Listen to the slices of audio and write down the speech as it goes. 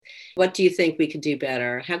What do you think we could do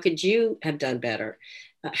better? How could you have done better?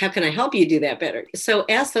 How can I help you do that better? So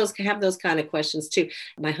have those kind of questions too.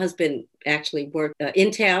 My husband actually worked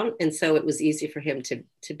in town, and so it was easy for him to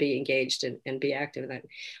be engaged and be active. And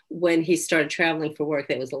when he started traveling for work,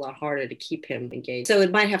 that was a lot harder to keep him engaged. So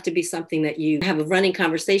it might have to be something that you have a running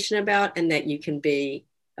conversation about and that you can be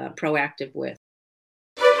proactive with.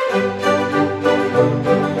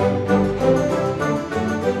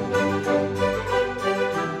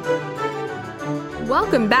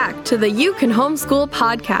 Welcome back to the You Can Homeschool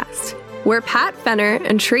podcast, where Pat Fenner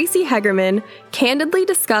and Tracy Hegerman candidly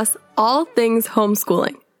discuss all things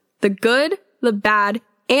homeschooling, the good, the bad,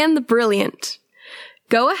 and the brilliant.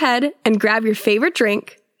 Go ahead and grab your favorite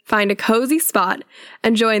drink, find a cozy spot,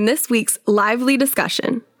 and join this week's lively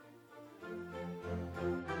discussion.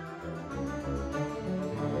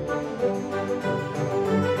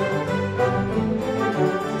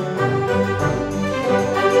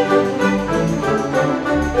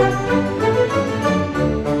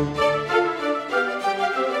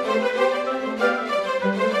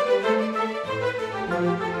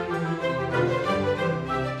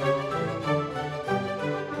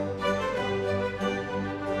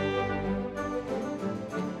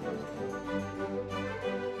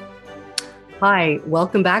 Hi,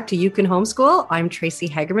 welcome back to You Can Homeschool. I'm Tracy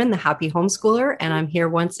Hegerman, the happy homeschooler, and I'm here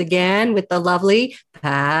once again with the lovely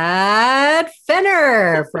Pat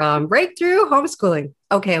Fenner from Breakthrough Homeschooling.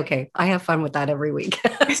 Okay. I have fun with that every week.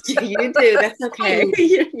 You do. That's okay.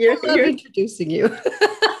 You're introducing you.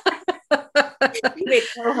 You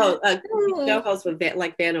co-host with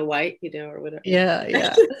Vanna White, or whatever.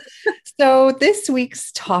 Yeah. So this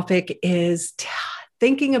week's topic is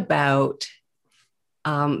thinking about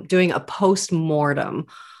doing a post-mortem.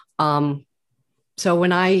 So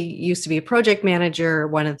when I used to be a project manager,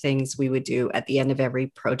 one of the things we would do at the end of every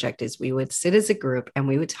project is we would sit as a group and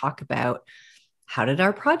we would talk about how did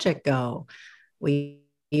our project go? We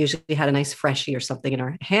usually had a nice freshie or something in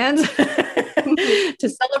our hands to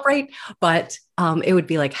celebrate, but it would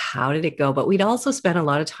be like, how did it go? But we'd also spend a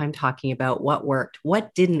lot of time talking about what worked,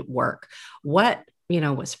 what didn't work, what,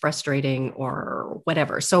 was frustrating or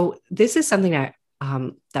whatever. So this is something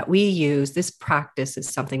that we use. This practice is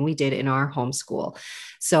something we did in our homeschool.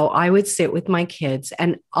 So I would sit with my kids,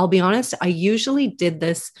 and I'll be honest, I usually did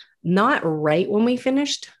this not right when we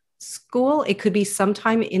finished school. It could be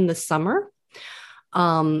sometime in the summer.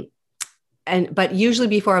 But usually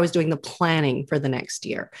before I was doing the planning for the next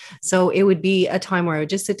year. So it would be a time where I would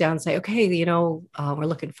just sit down and say, okay, we're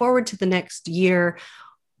looking forward to the next year.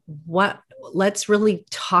 Let's really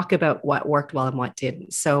talk about what worked well and what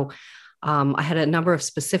didn't. So I had a number of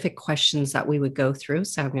specific questions that we would go through.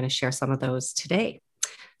 So I'm going to share some of those today.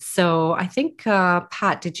 So I think,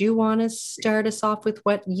 Pat, did you want to start us off with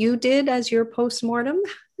what you did as your postmortem?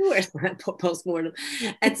 Where's my postmortem?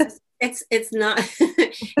 It's not,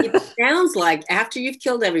 it sounds like after you've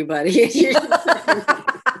killed everybody.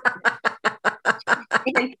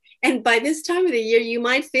 And by this time of the year, you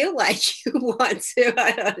might feel like you want to,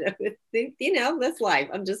 I don't know, that's life.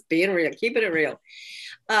 I'm just being real, keeping it real.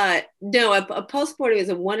 No, a postmortem is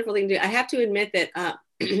a wonderful thing to do. I have to admit that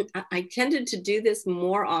I tended to do this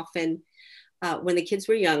more often when the kids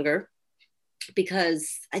were younger,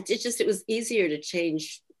 because it was easier to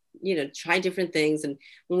change, try different things. And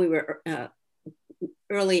when we were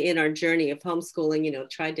early in our journey of homeschooling,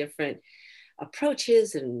 try different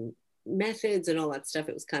approaches and methods and all that stuff.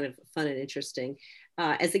 It was kind of fun and interesting.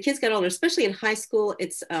 As the kids got older, especially in high school,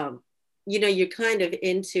 it's you're kind of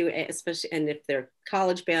into, especially, and if they're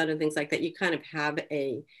college bound and things like that, you kind of have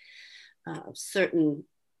a certain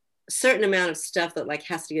amount of stuff that like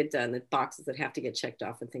has to get done, the boxes that have to get checked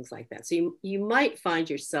off and things like that. So you might find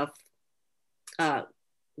yourself,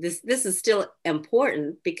 this is still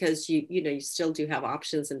important because you still do have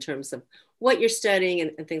options in terms of what you're studying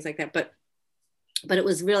and things like that. But it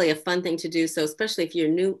was really a fun thing to do. So especially if you're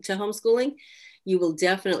new to homeschooling, you will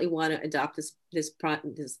definitely want to adopt this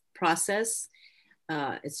process.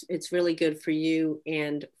 It's really good for you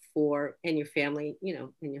and your family,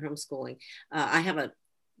 in your homeschooling. I have a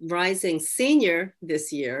rising senior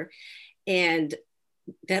this year, and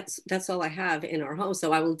that's all I have in our home.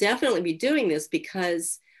 So I will definitely be doing this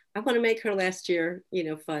because I want to make her last year,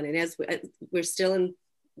 fun. And as we're still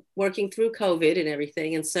working through COVID and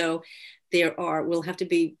everything, and so we'll have to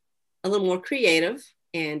be a little more creative.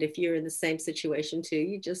 And if you're in the same situation too,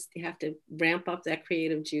 you just have to ramp up that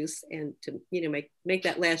creative juice and to, make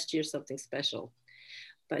that last year something special.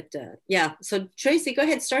 But so Tracy, go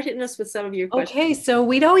ahead, start hitting us with some of your questions. Okay, so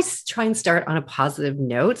we'd always try and start on a positive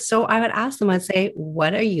note. So I would ask them, I'd say,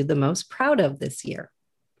 what are you the most proud of this year?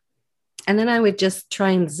 and then I would just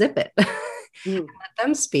try and zip it, Mm. let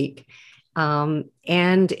them speak.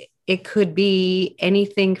 And it could be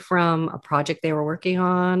anything from a project they were working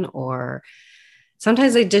on, or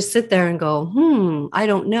sometimes they just sit there and go, I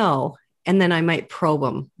don't know. And then I might probe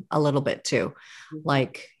them a little bit too.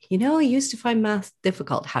 Like, I used to find math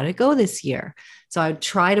difficult. How did it go this year? So I would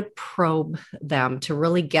try to probe them to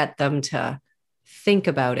really get them to think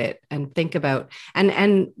about it and think about,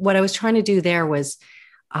 and what I was trying to do there was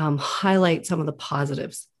highlight some of the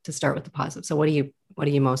positives, to start with the positives. So what are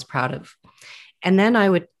you most proud of? And then I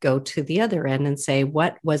would go to the other end and say,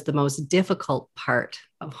 what was the most difficult part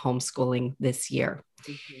of homeschooling this year?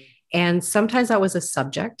 Mm-hmm. And sometimes that was a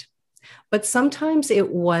subject, but sometimes it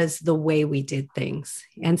was the way we did things.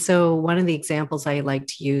 And so one of the examples I like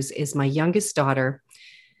to use is my youngest daughter.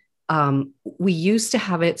 We used to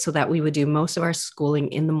have it so that we would do most of our schooling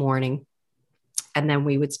in the morning, and then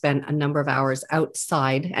we would spend a number of hours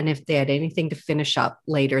outside. And if they had anything to finish up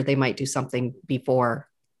later, they might do something before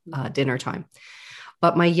dinner time.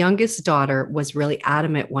 But my youngest daughter was really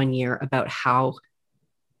adamant one year about how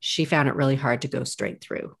she found it really hard to go straight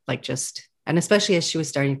through, and especially as she was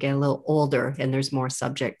starting to get a little older and there's more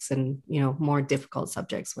subjects and, more difficult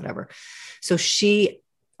subjects, whatever. So she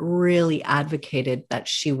really advocated that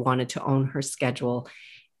she wanted to own her schedule,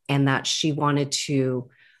 and that she wanted to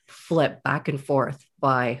flip back and forth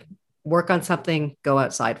by work on something, go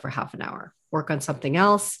outside for half an hour, work on something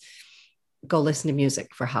else, go listen to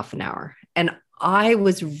music for half an hour. And I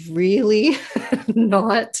was really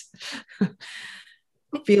not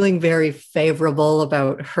feeling very favorable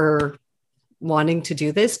about her wanting to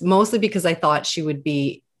do this, mostly because I thought she would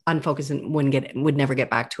be unfocused and would never get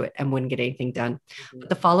back to it and wouldn't get anything done. Mm-hmm. But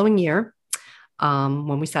the following year,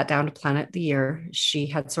 when we sat down to plan out the year, she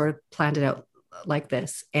had sort of planned it out like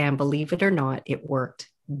this. And believe it or not, it worked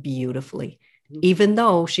beautifully. Mm-hmm. Even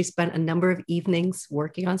though she spent a number of evenings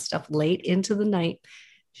working on stuff late into the night,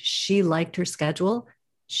 she liked her schedule.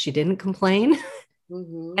 She didn't complain.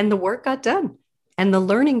 Mm-hmm. And the work got done and the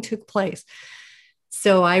learning took place.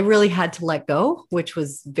 So I really had to let go, which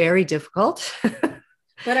was very difficult.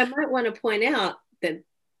 But I might want to point out that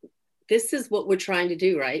this is what we're trying to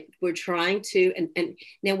do, right? We're trying to, and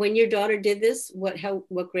now when your daughter did this, what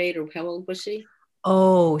grade or how old was she?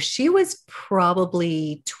 Oh, she was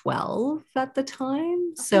probably 12 at the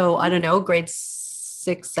time. So I don't know, grade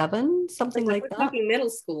 6, 7, something like that. We're talking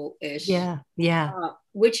middle school-ish. Yeah.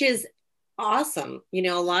 Which is awesome.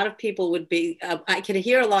 A lot of people would be, I can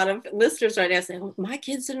hear a lot of listeners right now saying, oh, my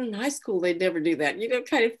kids are in high school, they'd never do that,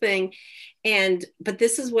 kind of thing. But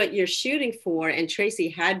this is what you're shooting for. And Tracy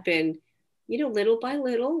had been, little by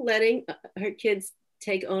little letting her kids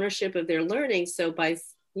take ownership of their learning. So by,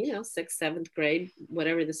 6th, 7th grade,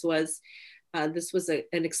 whatever this was an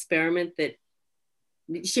experiment that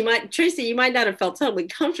Tracy, you might not have felt totally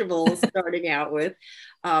comfortable starting out with,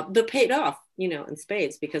 but paid off, in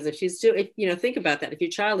spades, because if she's think about that. If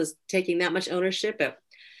your child is taking that much ownership at,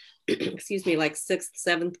 excuse me, like 6th,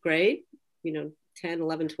 7th grade, 10,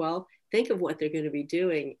 11, 12, think of what they're going to be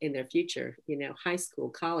doing in their future, high school,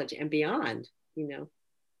 college, and beyond,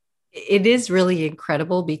 It is really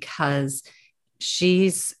incredible because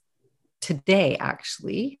she's today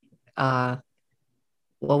actually,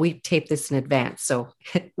 we taped this in advance. So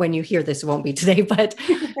when you hear this, it won't be today, but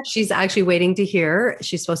she's actually waiting to hear.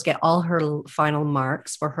 She's supposed to get all her final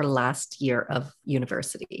marks for her last year of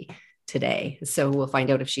university today. So we'll find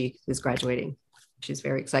out if she is graduating. She's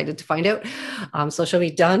very excited to find out. So she'll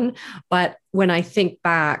be done. But when I think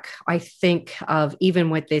back, I think of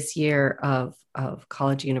even with this year of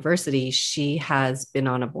college, university, she has been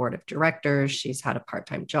on a board of directors. She's had a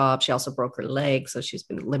part-time job. She also broke her leg. So she's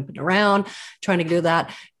been limping around trying to do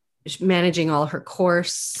that, managing all her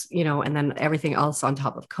course, and then everything else on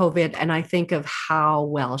top of COVID. And I think of how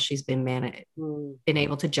well she's been been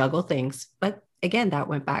able to juggle things. But again, that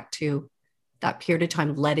went back to that period of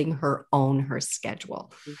time, letting her own her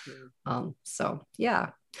schedule. Mm-hmm.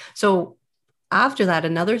 So after that,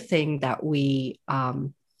 another thing that we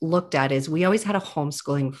looked at is we always had a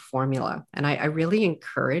homeschooling formula. And I really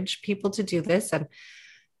encourage people to do this. And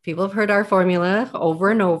people have heard our formula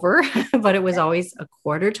over and over, but it was always a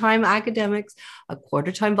quarter time academics, a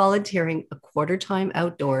quarter time volunteering, a quarter time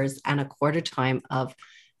outdoors, and a quarter time of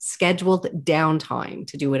scheduled downtime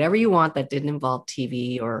to do whatever you want that didn't involve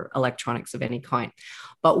TV or electronics of any kind.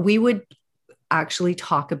 But we would actually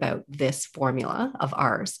talk about this formula of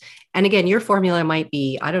ours. And again, your formula might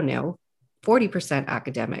be, 40%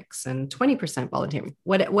 academics and 20% volunteering,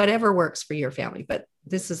 whatever works for your family. But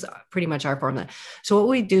this is pretty much our formula. So what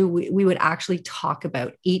we do, we would actually talk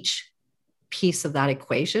about each piece of that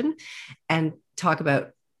equation and talk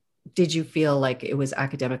about did you feel like it was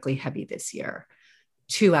academically heavy this year?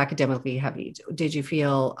 Too academically heavy? Did you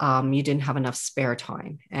feel you didn't have enough spare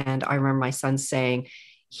time? And I remember my son saying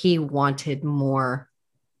he wanted more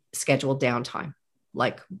scheduled downtime.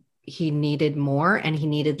 Like he needed more and he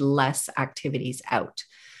needed less activities out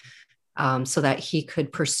so that he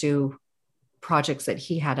could pursue projects that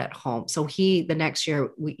he had at home. So the next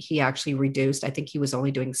year he actually reduced. I think he was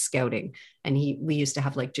only doing scouting, and we used to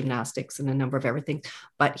have like gymnastics and a number of everything,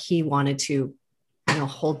 but he wanted to,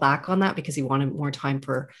 hold back on that because he wanted more time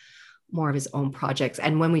for more of his own projects.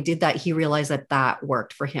 And when we did that, he realized that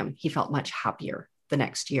worked for him. He felt much happier the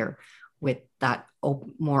next year with that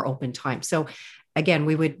more open time. So again,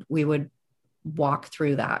 we would walk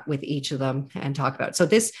through that with each of them and talk about it. So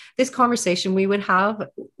this conversation we would have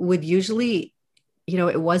would usually,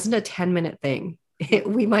 it wasn't a 10-minute thing.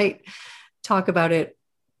 We might talk about it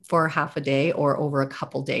for half a day or over a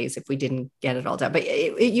couple days if we didn't get it all done. But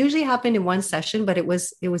it usually happened in one session, but it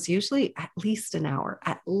was usually at least an hour,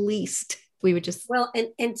 at least. We would just. Well,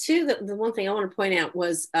 and two, the one thing I want to point out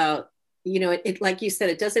was, it like you said,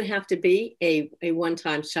 it doesn't have to be a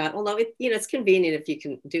one-time shot, although it's convenient if you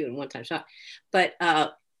can do it in one-time shot, but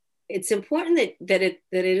it's important that it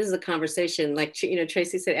is a conversation. Like,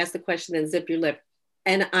 Tracy said, ask the question, then zip your lip.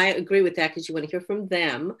 And I agree with that because you want to hear from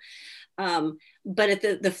them. But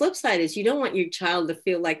at the flip side is you don't want your child to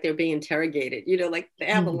feel like they're being interrogated, like they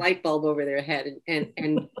have a light bulb over their head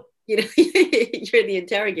and you're the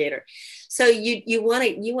interrogator. So you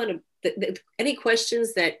want to, any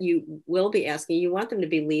questions that you will be asking, you want them to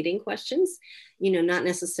be leading questions, not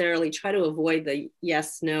necessarily try to avoid the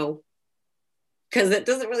yes, no, because it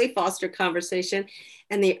doesn't really foster conversation.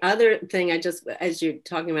 And the other thing as you're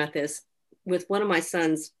talking about this, with one of my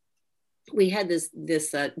sons, we had this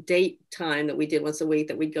date time that we did once a week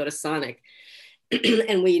that we'd go to Sonic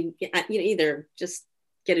and we either just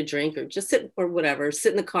get a drink or just sit or whatever,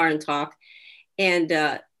 sit in the car and talk. And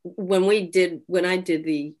when I did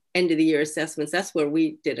the end of the year assessments, that's where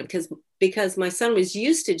we did them because my son was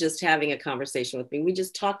used to just having a conversation with me. We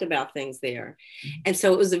just talked about things there. And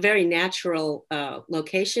so it was a very natural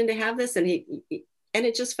location to have this. And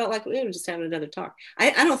it just felt like we were just having another talk.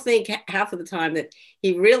 I don't think half of the time that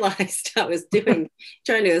he realized I was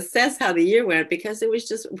trying to assess how the year went, because he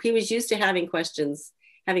was used to having questions,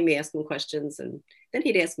 having me ask him questions, and then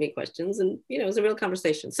he'd ask me questions, and it was a real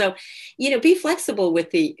conversation. So, be flexible with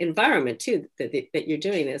the environment too that you're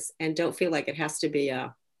doing this, and don't feel like it has to be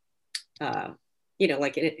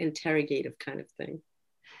like an interrogative kind of thing.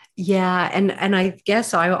 Yeah. And I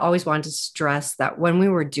guess I always wanted to stress that when we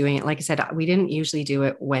were doing it, like I said, we didn't usually do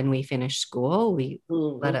it when we finished school. We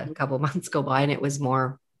let a couple of months go by, and it was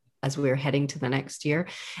more as we were heading to the next year.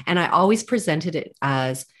 And I always presented it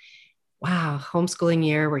as, wow, homeschooling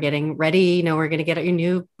year, we're getting ready, we're going to get your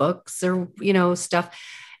new books or, stuff.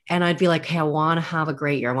 And I'd be like, hey, I want to have a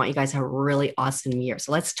great year. I want you guys to have a really awesome year.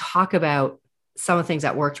 So let's talk about some of the things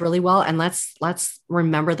that worked really well. And let's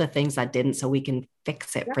remember the things that didn't, so we can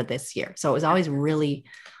fix it for this year. So it was always really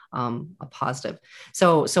a positive.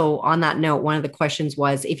 So on that note, one of the questions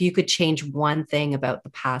was, if you could change one thing about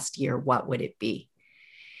the past year, what would it be?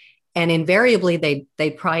 And invariably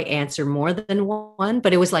they'd probably answer more than one,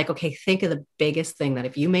 but it was like, okay, think of the biggest thing that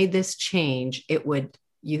if you made this change, it would,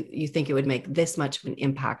 you think it would make this much of an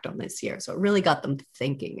impact on this year. So it really got them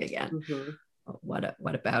thinking again.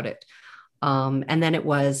 What about it? And then it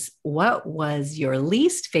was, what was your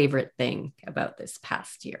least favorite thing about this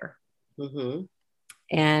past year?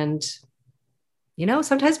 And,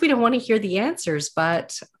 sometimes we don't want to hear the answers,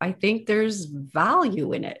 but I think there's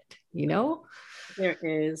value in it, There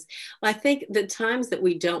is. Well, I think the times that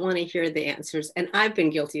we don't want to hear the answers, and I've been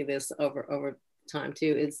guilty of this over time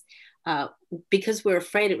too, is because we're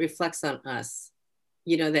afraid it reflects on us,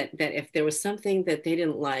 that if there was something that they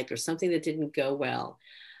didn't like or something that didn't go well,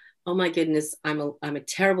 oh my goodness, I'm a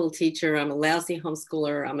terrible teacher. I'm a lousy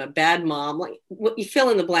homeschooler. I'm a bad mom. Like, what you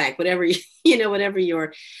fill in the blank, whatever whatever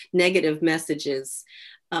your negative messages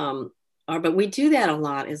are. But we do that a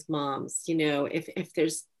lot as moms. If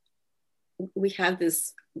we have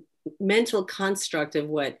this mental construct of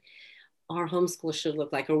what our homeschool should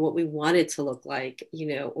look like, or what we want it to look like,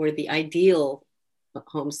 or the ideal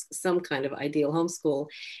some kind of ideal homeschool.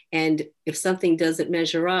 And if something doesn't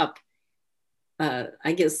measure up,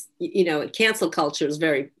 I guess, cancel culture is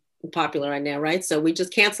very popular right now, right? So we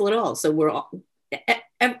just cancel it all. So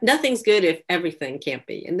nothing's good if everything can't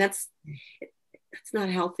be. And that's not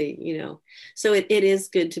healthy, So it is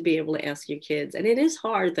good to be able to ask your kids. And it is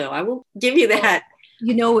hard, though. I will give you that.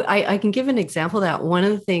 I can give an example of that. One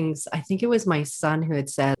of the things, I think it was my son who had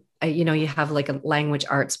said, you have like a language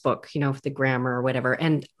arts book, for the grammar or whatever.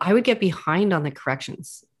 And I would get behind on the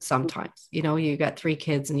corrections sometimes. You got 3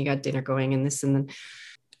 kids and you got dinner going and this and then.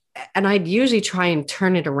 And I'd usually try and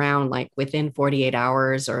turn it around like within 48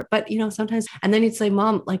 hours but sometimes, and then you'd say,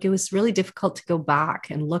 Mom, like it was really difficult to go back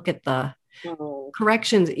and look at the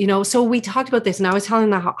corrections, so we talked about this and I was telling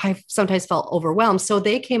them how I sometimes felt overwhelmed. So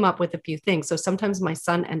they came up with a few things. So sometimes my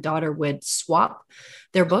son and daughter would swap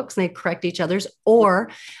their books and they'd correct each other's, or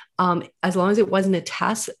as long as it wasn't a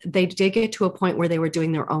test, they did get to a point where they were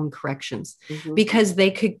doing their own corrections because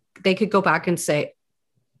they could go back and say,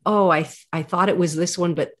 oh, I thought it was this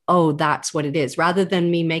one, but that's what it is, rather than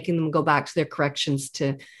me making them go back to their corrections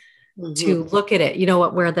to look at it,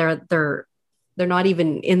 where they're not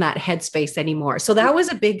even in that headspace anymore. So that was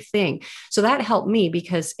a big thing. So that helped me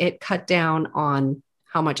because it cut down on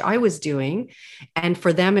how much I was doing. And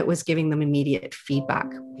for them, it was giving them immediate feedback.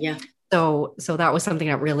 Yeah. So that was something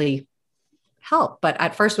that really help. But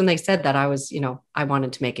at first when they said that, I was, I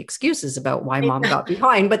wanted to make excuses about why Mom got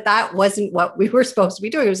behind, but that wasn't what we were supposed to be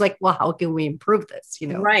doing. It was like, well, how can we improve this?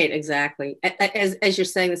 Right. Exactly. As you're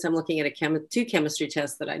saying this, I'm looking at 2 chemistry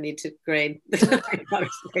tests that I need to grade.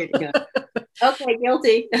 Okay.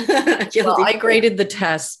 Guilty. Well, I graded the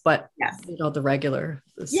tests, but the regular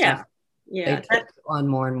stuff, they took on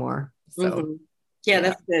more and more. So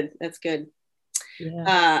that's good. That's good.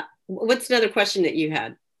 Yeah. What's another question that you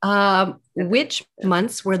had? Which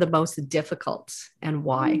months were the most difficult and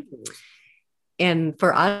why? And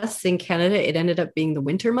for us in Canada, it ended up being the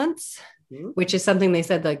winter months, which is something they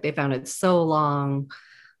said, like they found it so long,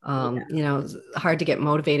 hard to get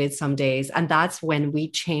motivated some days. And that's when we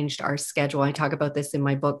changed our schedule. I talk about this in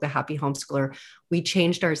my book, The Happy Homeschooler. We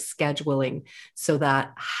changed our scheduling so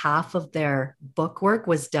that half of their book work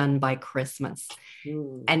was done by Christmas.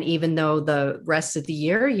 And even though the rest of the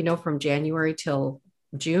year, from January till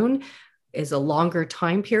June is a longer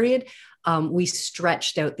time period, we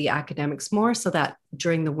stretched out the academics more so that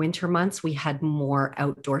during the winter months, we had more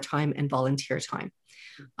outdoor time and volunteer time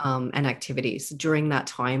and activities during that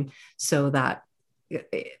time so that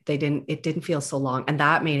it didn't feel so long. And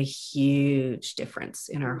that made a huge difference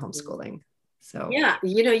in our homeschooling. So, yeah,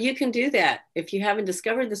 you can do that if you haven't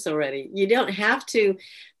discovered this already. You don't have to,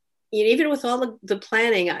 even with all the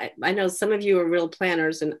planning. I know some of you are real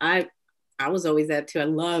planners, and I was always that too. I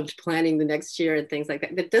loved planning the next year and things like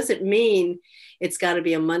that. That doesn't mean it's got to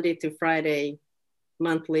be a Monday through Friday,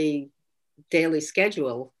 monthly, daily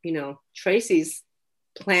schedule. Tracy's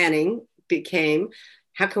planning became,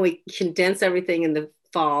 how can we condense everything in the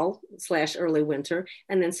fall / early winter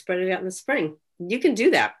and then spread it out in the spring? You can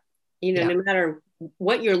do that, no matter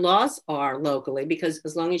what your laws are locally, because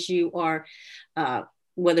as long as you are,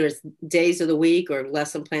 whether it's days of the week or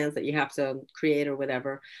lesson plans that you have to create or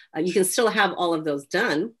whatever, you can still have all of those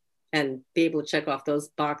done and be able to check off those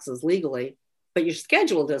boxes legally, but your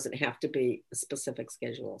schedule doesn't have to be a specific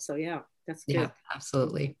schedule. So that's good. Yeah,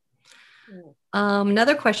 absolutely.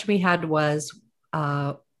 Another question we had was,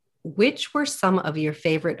 which were some of your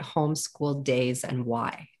favorite homeschool days and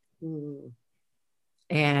why?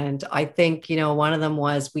 And I think, one of them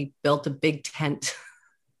was we built a big tent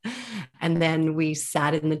and then we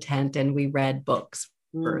sat in the tent and we read books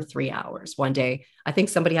for 3 hours one day. I think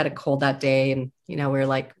somebody had a cold that day and,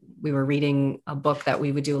 we were reading a book that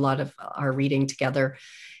we would do a lot of our reading together.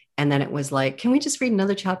 And then it was like, can we just read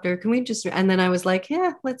another chapter? Can we just, and then I was like,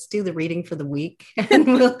 yeah, let's do the reading for the week. And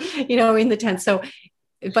we'll, in the tent. So,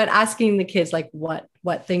 but asking the kids, like, what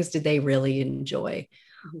things did they really enjoy?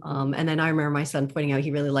 And then I remember my son pointing out,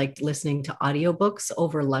 he really liked listening to audiobooks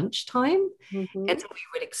over lunchtime. And so we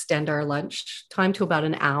would extend our lunch time to about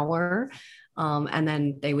an hour. And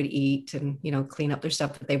then they would eat and, clean up their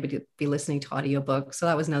stuff, but they would be listening to audiobooks. So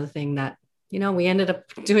that was another thing that, we ended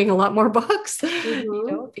up doing a lot more books,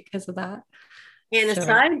 because of that. And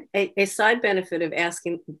a side benefit of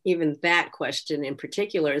asking even that question in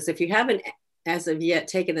particular is if you haven't as of yet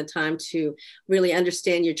taken the time to really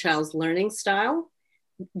understand your child's learning style,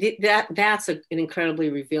 that's an incredibly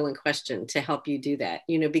revealing question to help you do that,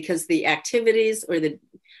 because the activities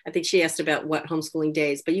I think she asked about what homeschooling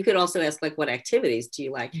days, but you could also ask like, what activities do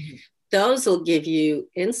you like? Those will give you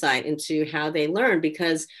insight into how they learn,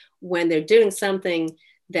 because when they're doing something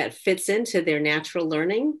that fits into their natural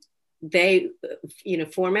learning,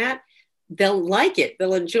 format, they'll like it,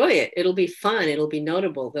 they'll enjoy it, it'll be fun, it'll be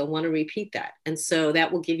notable, they'll want to repeat that. And so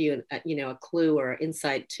that will give you a clue or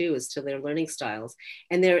insight too as to their learning styles.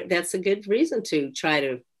 And that's a good reason to try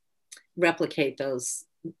to replicate those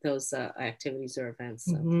activities or events.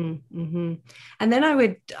 So. And then I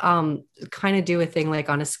would kind of do a thing like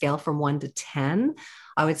on a scale from 1 to 10,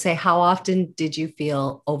 I would say, how often did you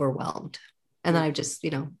feel overwhelmed? And then I just,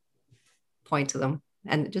 point to them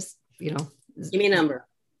and just, give me a number.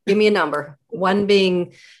 Give me a number. 1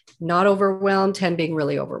 being not overwhelmed, 10 being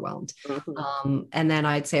really overwhelmed. And then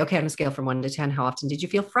I'd say, okay, on a scale from 1 to 10, how often did you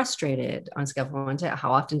feel frustrated? On a scale from 1 to 10,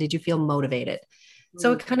 how often did you feel motivated?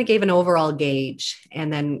 So it kind of gave an overall gauge.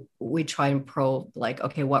 And then we try and probe like,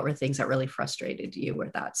 okay, what were things that really frustrated you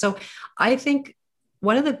with that? So I think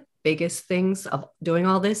one of the biggest things of doing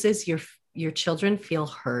all this is your children feel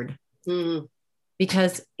heard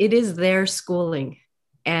because it is their schooling.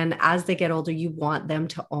 And as they get older, you want them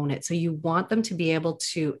to own it. So you want them to be able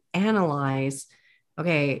to analyze,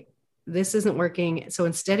 okay, this isn't working. So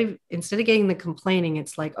instead of getting the complaining,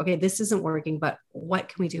 it's like, okay, this isn't working, but what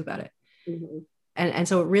can we do about it? And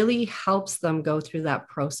so it really helps them go through that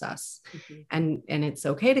process. And it's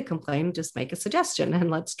okay to complain, just make a suggestion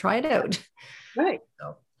and let's try it out. Right.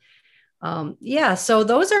 So, so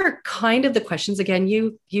those are kind of the questions. Again,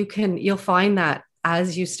 you'll find that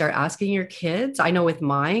as you start asking your kids, I know with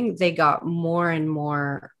mine, they got more and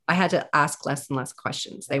more, I had to ask less and less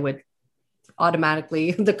questions. They would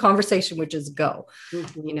automatically, the conversation would just go,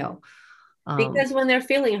 because when they're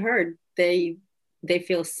feeling heard, they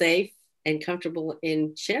feel safe and comfortable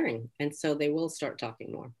in sharing. And so they will start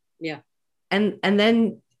talking more. Yeah. And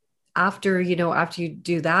then after you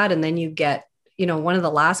do that, and then you get, one of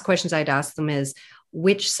the last questions I'd ask them is,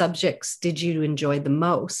 which subjects did you enjoy the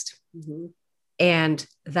most? And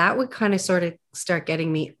that would kind of sort of start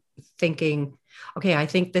getting me thinking, okay, I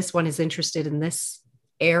think this one is interested in this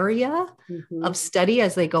area of study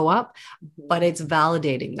as they go up, but it's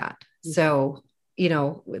validating that. So,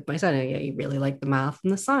 with my son, he really liked the math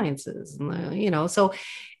and the sciences, and so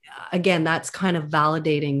again, that's kind of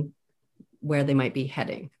validating where they might be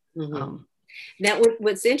heading. Now,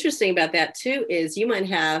 what's interesting about that too, is you might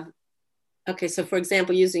have, okay, so for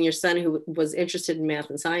example, using your son who was interested in math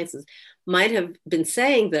and sciences might have been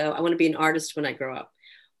saying, though, I want to be an artist when I grow up.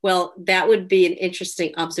 Well, that would be an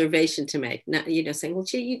interesting observation to make. Not, saying, well,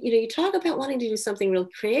 gee, you talk about wanting to do something real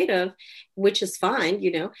creative, which is fine,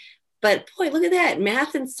 but boy, look at that.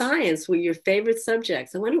 Math and science were your favorite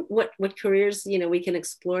subjects. I wonder what careers, we can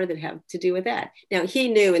explore that have to do with that. Now, he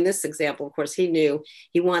knew in this example, of course, he knew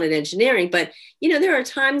he wanted engineering, but, there are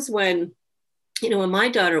times when, when my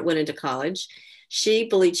daughter went into college, she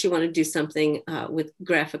believed she wanted to do something with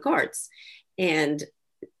graphic arts. And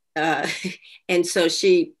so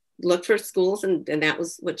she looked for schools and that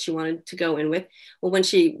was what she wanted to go in with. Well, when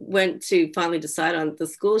she went to finally decide on the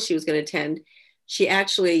school she was going to attend, she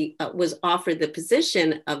actually was offered the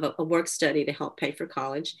position of a work study to help pay for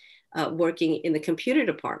college, working in the computer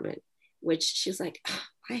department, which she's like, oh,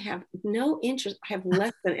 I have no interest. I have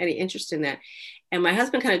less than any interest in that. And my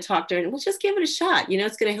husband kind of talked to her and, well, just give it a shot.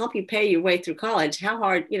 It's going to help you pay your way through college. How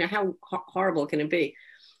hard, how horrible can it be?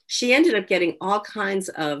 She ended up getting all kinds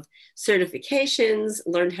of certifications,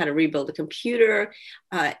 learned how to rebuild a computer,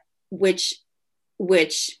 which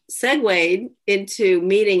segued into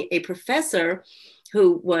meeting a professor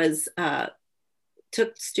who was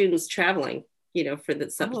took students traveling, for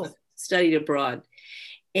the studied abroad.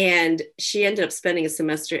 And she ended up spending a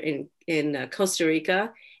semester in Costa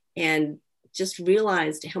Rica and just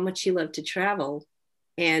realized how much she loved to travel.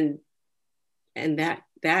 And that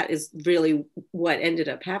is really what ended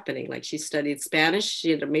up happening. Like, she studied Spanish,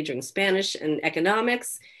 she ended up majoring in Spanish and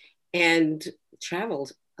economics and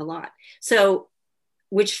traveled a lot. So,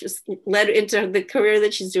 which led into the career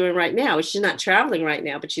that she's doing right now. She's not traveling right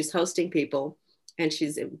now, but she's hosting people and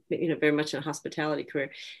she's, very much in a hospitality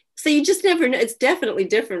career. So you just never know. It's definitely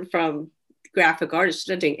different from graphic artists. She's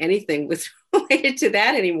not doing anything related to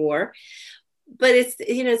that anymore. But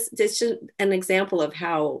it's just an example of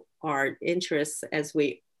how our interests, as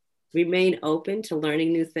we remain open to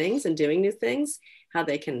learning new things and doing new things, how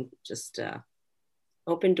they can just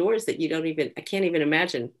open doors that I can't even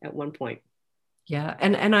imagine at one point. Yeah.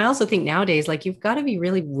 And I also think nowadays, like, you've got to be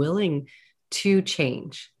really willing to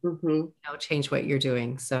change, change what you're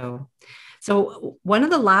doing. So one of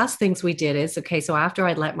the last things we did is, okay, so after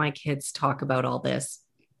I let my kids talk about all this,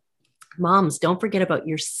 moms, don't forget about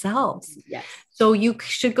yourselves. Yes. So you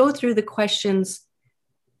should go through the questions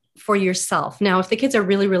for yourself. Now, if the kids are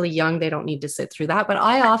really, really young, they don't need to sit through that. But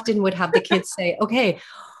I often would have the kids say, okay,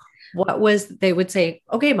 they would say,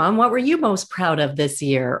 okay, mom, what were you most proud of this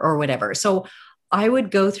year or whatever? So I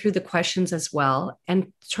would go through the questions as well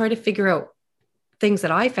and try to figure out things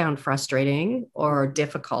that I found frustrating or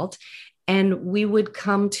difficult. And we would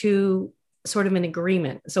come to sort of an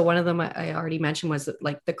agreement. So one of them I already mentioned was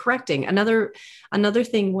like the correcting. Another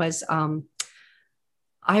thing was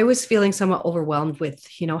I was feeling somewhat overwhelmed with,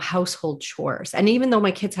 household chores. And even though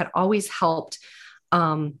my kids had always helped,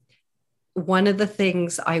 one of the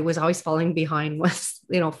things I was always falling behind was,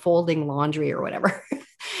 folding laundry or whatever.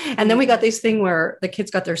 And then we got this thing where the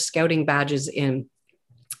kids got their scouting badges in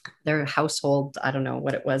their household. I don't know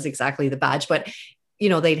what it was exactly, the badge, but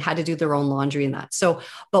they'd had to do their own laundry and that. So,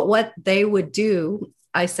 but what they would do,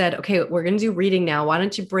 I said, okay, we're going to do reading now. Why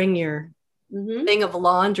don't you bring your thing of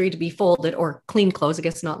laundry to be folded, or clean clothes? I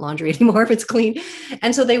guess not laundry anymore if it's clean.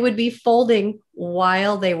 And so they would be folding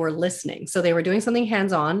while they were listening. So they were doing something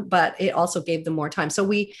hands-on, but it also gave them more time. So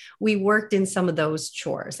we worked in some of those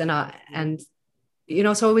chores, and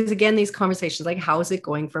so it was, again, these conversations like, how is it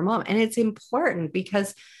going for mom? And it's important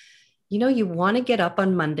because, you want to get up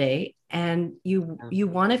on Monday and you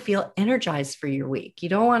want to feel energized for your week. You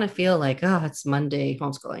don't want to feel like, oh, it's Monday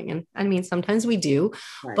homeschooling. And I mean, sometimes we do,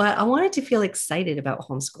 right. But I wanted to feel excited about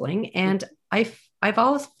homeschooling. And I've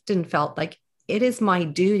often felt like it is my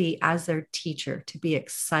duty as their teacher to be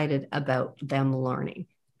excited about them learning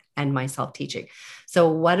and myself teaching. So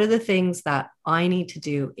what are the things that I need to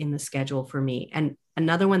do in the schedule for me? And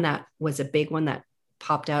another one that was a big one that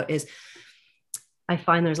popped out is, I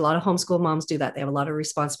find there's a lot of homeschool moms do that. They have a lot of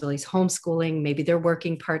responsibilities, homeschooling. Maybe they're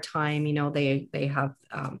working part-time, they have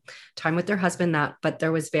time with their husband, but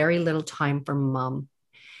there was very little time for mom.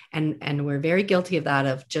 And we're very guilty of that,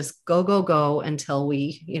 of just go until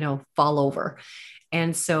we, fall over.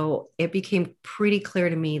 And so it became pretty clear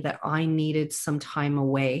to me that I needed some time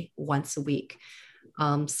away once a week.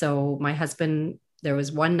 So my husband, there was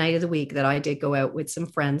one night of the week that I did go out with some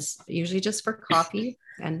friends, usually just for coffee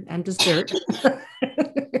and dessert.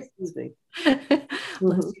 Excuse me.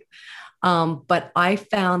 But I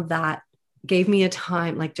found that gave me a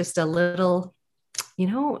time, like just a little,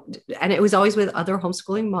 and it was always with other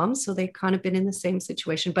homeschooling moms. So they kind of been in the same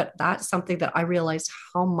situation, but that's something that I realized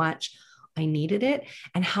how much I needed it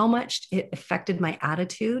and how much it affected my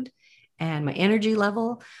attitude and my energy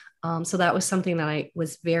level. So that was something that I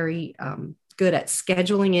was very good at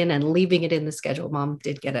scheduling in and leaving it in the schedule. Mom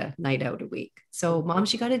did get a night out a week. So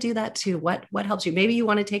moms, you got to do that too. What helps you? Maybe you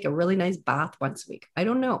want to take a really nice bath once a week. I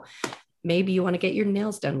don't know. Maybe you want to get your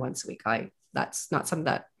nails done once a week. That's not something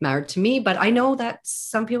that mattered to me, but I know that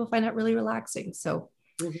some people find that really relaxing. So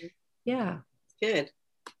yeah. Good.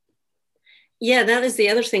 Yeah. That is the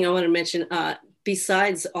other thing I want to mention.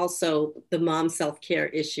 Besides also the mom self-care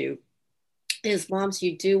issue is, moms,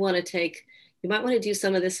 you might want to do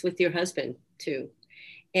some of this with your husband too.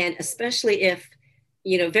 And especially if,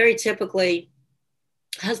 very typically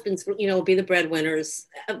husbands, will be the breadwinners.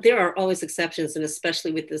 There are always exceptions. And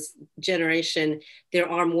especially with this generation, there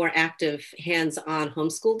are more active hands-on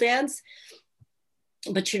homeschool dads.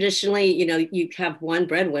 But traditionally, you have one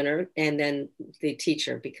breadwinner and then the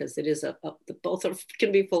teacher, because it is both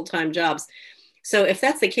can be full-time jobs. So if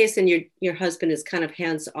that's the case, and your husband is kind of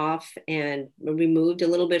hands off and removed a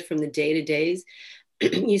little bit from the day-to-days,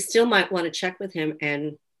 you still might want to check with him.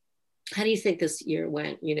 And how do you think this year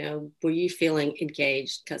went? Were you feeling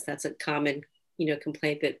engaged? Because that's a common,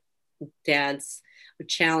 complaint that dads are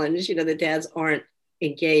challenged. The dads aren't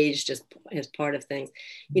engaged as part of things.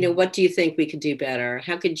 What do you think we could do better?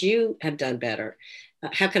 How could you have done better?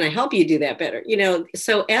 How can I help you do that better?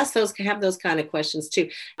 So have those kind of questions too.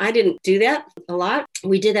 I didn't do that a lot.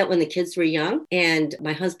 We did that when the kids were young, and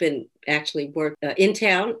my husband actually worked in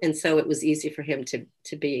town. And so it was easy for him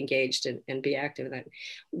to be engaged and be active in that.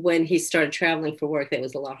 When he started traveling for work, it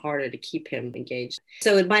was a lot harder to keep him engaged.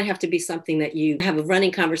 So it might have to be something that you have a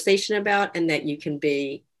running conversation about and that you can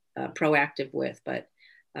be proactive with, but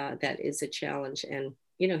that is a challenge. And,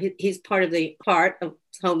 he's part of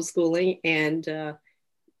homeschooling, and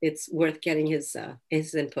it's worth getting his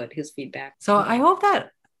input, his feedback. So I hope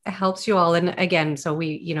that helps you all. And again, so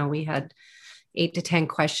we had 8 to 10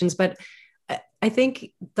 questions, but I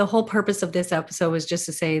think the whole purpose of this episode was just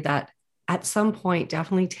to say that at some point,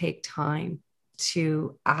 definitely take time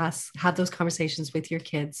to have those conversations with your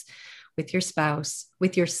kids, with your spouse,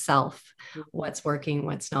 with yourself, what's working,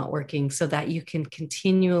 what's not working, so that you can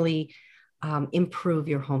continually improve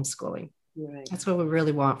your homeschooling. Right. That's what we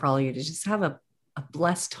really want for all of you, to just have a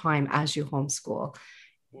blessed time as you homeschool.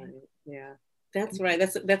 Yeah, that's right.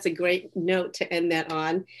 That's a great note to end that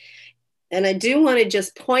on. And I do want to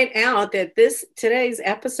just point out that today's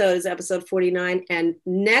episode is episode 49, and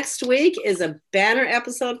next week is a banner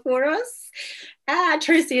episode for us.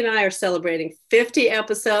 Tracy and I are celebrating 50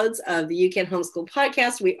 episodes of the You Can Homeschool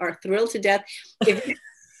podcast. We are thrilled to death.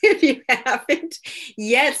 If you haven't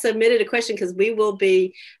yet submitted a question, because we will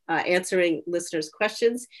be answering listeners'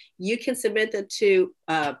 questions, you can submit them to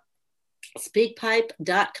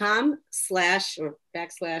speakpipe.com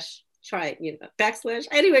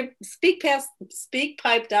anyway,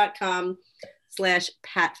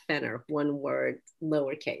 speakpipe.com/Pat Fenner, one word,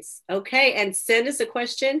 lowercase. Okay. And send us a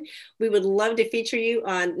question. We would love to feature you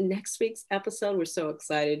on next week's episode. We're so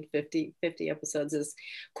excited. 50 episodes is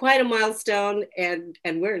quite a milestone, and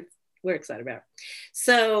we're excited about it.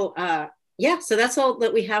 So, so that's all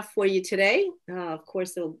that we have for you today. Of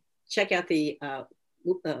course, they'll check out the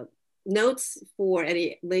notes for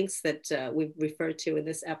any links that we've referred to in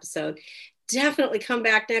this episode. Definitely come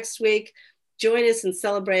back next week. Join us and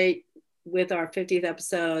celebrate with our 50th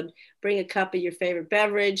episode. Bring a cup of your favorite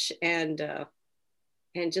beverage, and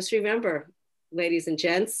just remember, ladies and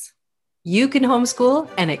gents, you can homeschool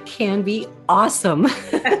and it can be awesome.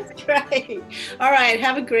 That's right. All right.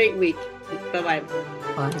 Have a great week. Bye-bye.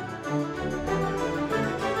 Bye.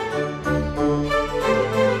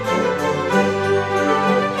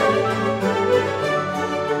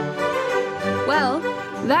 Well,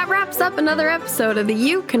 that wraps up another episode of the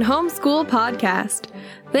You Can Homeschool podcast.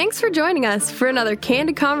 Thanks for joining us for another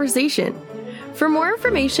candid conversation. For more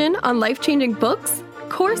information on life-changing books,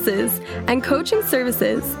 courses, and coaching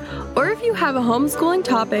services, or if you have a homeschooling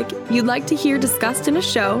topic you'd like to hear discussed in a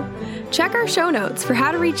show, check our show notes for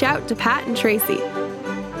how to reach out to Pat and Tracy.